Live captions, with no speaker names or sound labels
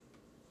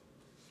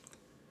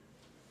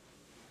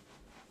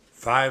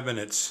5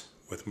 Minutes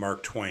with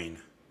Mark Twain,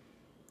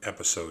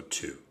 Episode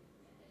 2.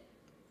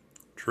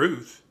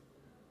 Truth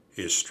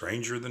is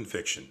stranger than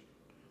fiction,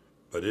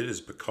 but it is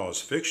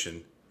because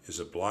fiction is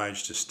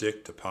obliged to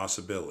stick to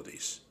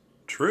possibilities.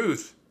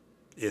 Truth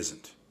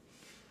isn't.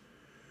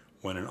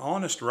 When an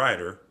honest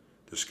writer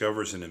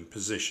discovers an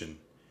imposition,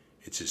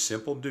 it's his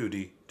simple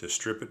duty to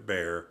strip it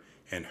bare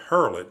and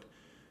hurl it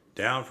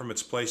down from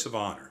its place of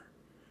honor.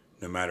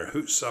 No matter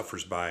who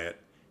suffers by it,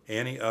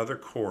 any other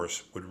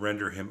course would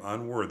render him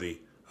unworthy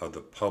of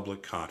the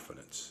public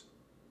confidence.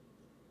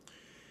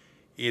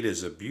 It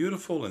is a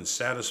beautiful and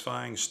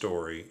satisfying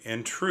story,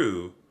 and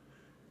true,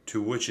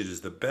 to which it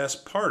is the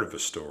best part of a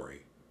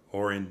story,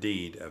 or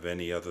indeed of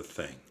any other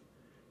thing.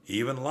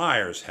 Even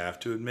liars have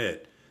to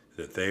admit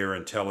that they are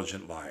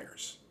intelligent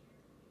liars.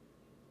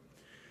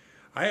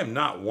 I am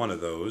not one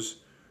of those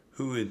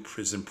who, in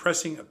his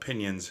impressing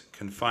opinions,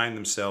 confine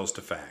themselves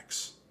to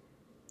facts.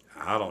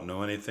 I don't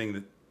know anything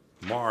that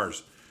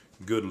mars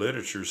good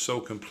literature so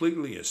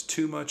completely as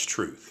too much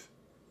truth.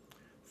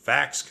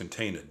 Facts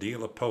contain a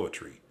deal of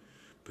poetry,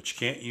 but you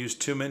can't use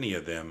too many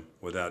of them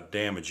without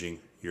damaging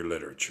your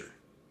literature.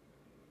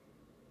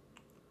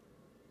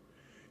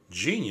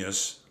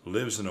 Genius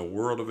lives in a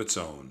world of its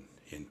own,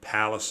 in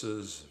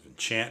palaces of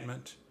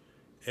enchantment.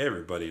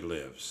 Everybody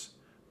lives,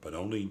 but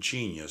only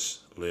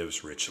genius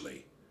lives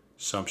richly,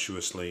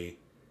 sumptuously,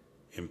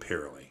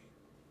 imperially.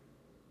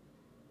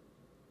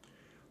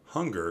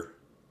 Hunger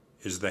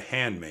is the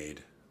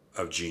handmaid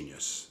of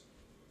genius.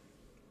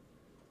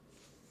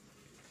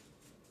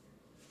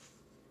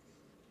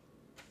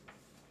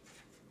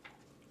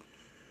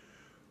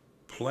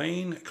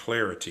 Plain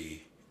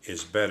clarity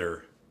is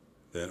better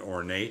than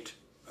ornate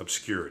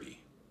obscurity.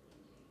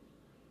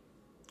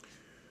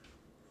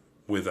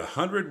 With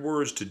 100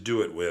 words to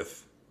do it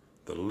with,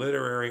 the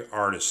literary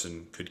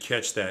artisan could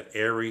catch that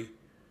airy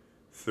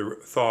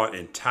thought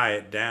and tie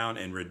it down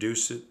and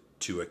reduce it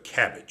to a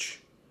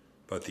cabbage.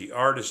 But the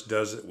artist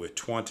does it with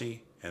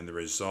 20, and the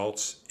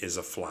result is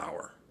a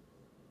flower.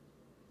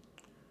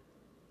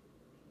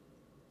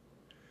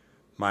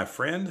 My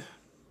friend,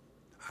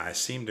 I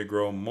seem to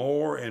grow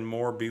more and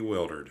more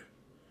bewildered.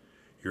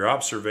 Your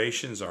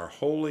observations are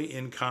wholly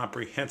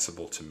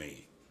incomprehensible to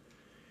me.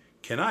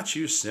 Cannot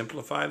you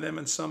simplify them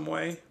in some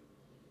way?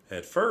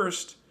 At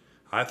first,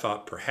 I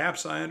thought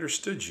perhaps I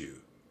understood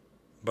you,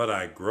 but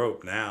I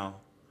grope now.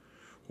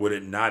 Would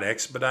it not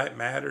expedite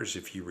matters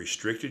if you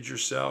restricted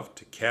yourself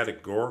to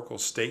categorical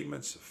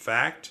statements of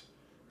fact,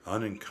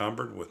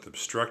 unencumbered with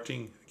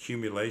obstructing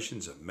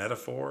accumulations of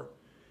metaphor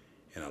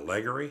and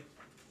allegory?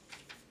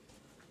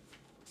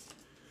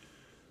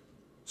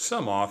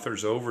 Some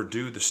authors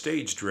overdo the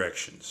stage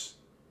directions.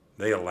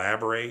 They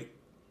elaborate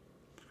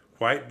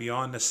quite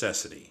beyond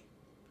necessity.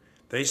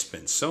 They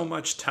spend so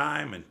much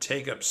time and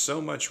take up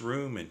so much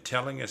room in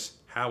telling us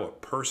how a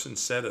person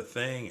said a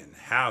thing and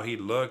how he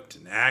looked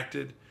and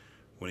acted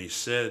when he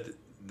said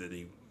that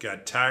he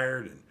got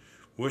tired and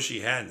wish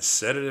he hadn't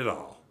said it at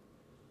all.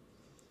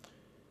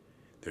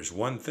 There's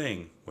one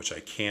thing which I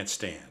can't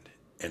stand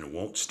and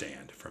won't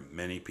stand from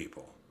many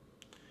people.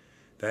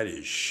 That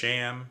is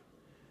sham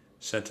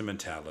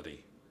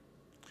sentimentality.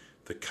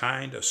 The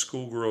kind a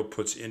schoolgirl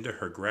puts into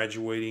her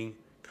graduating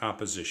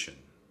composition.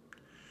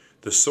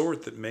 The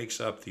sort that makes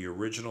up the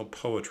original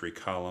poetry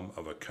column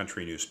of a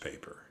country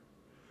newspaper.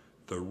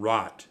 The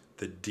rot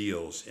that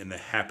deals in the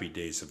happy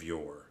days of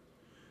yore.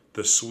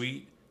 The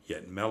sweet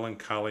yet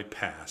melancholy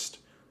past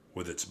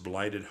with its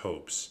blighted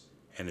hopes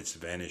and its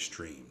vanished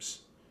dreams.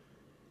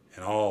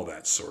 And all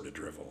that sort of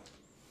drivel.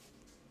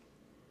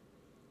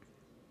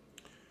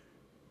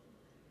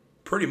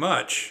 Pretty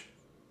much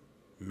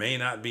may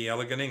not be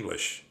elegant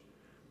English,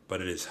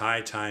 but it is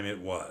high time it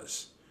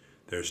was.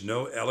 There's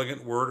no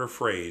elegant word or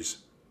phrase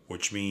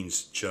which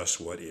means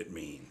just what it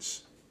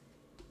means.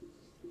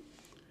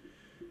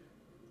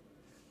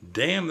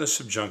 Damn the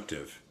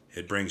subjunctive.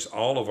 It brings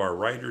all of our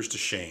writers to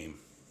shame.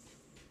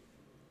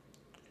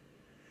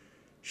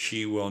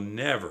 She will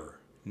never,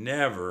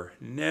 never,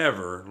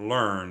 never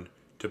learn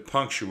to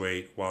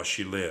punctuate while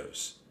she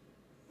lives.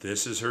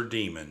 This is her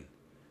demon.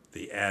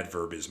 The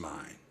adverb is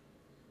mine.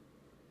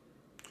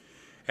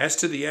 As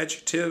to the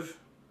adjective,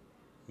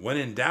 when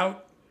in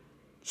doubt,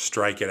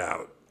 strike it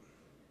out.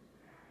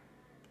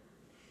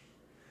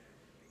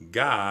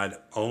 God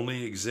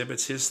only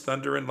exhibits his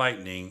thunder and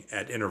lightning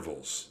at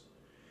intervals,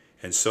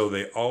 and so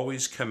they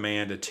always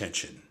command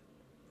attention.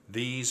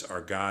 These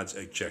are God's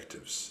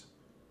adjectives.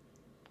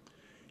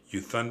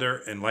 You thunder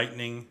and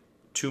lightning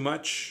too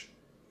much,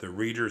 the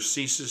reader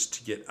ceases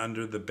to get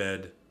under the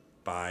bed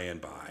by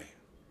and by.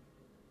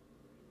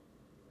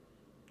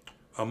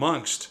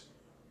 Amongst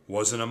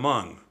wasn't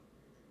among.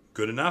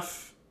 Good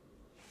enough?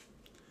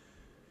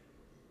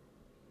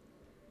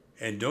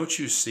 And don't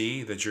you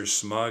see that your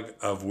smug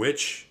of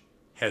which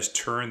has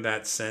turned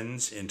that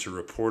sentence into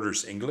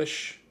reporter's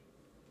English?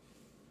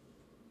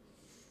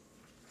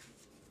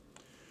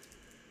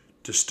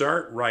 To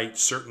start right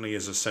certainly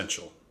is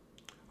essential.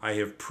 I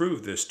have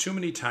proved this too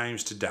many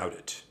times to doubt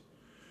it.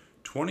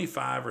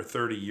 25 or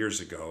 30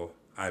 years ago,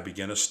 I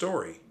began a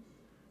story.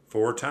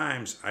 4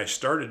 times I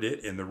started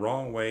it in the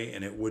wrong way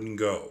and it wouldn't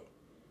go.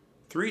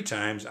 3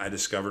 times I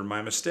discovered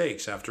my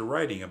mistakes after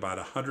writing about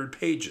 100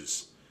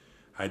 pages.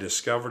 I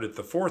discovered it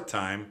the 4th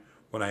time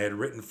when I had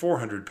written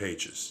 400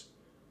 pages.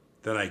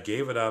 Then I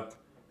gave it up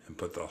and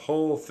put the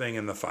whole thing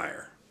in the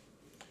fire.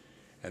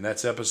 And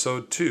that's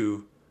episode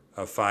 2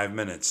 of 5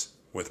 Minutes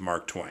with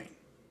Mark Twain.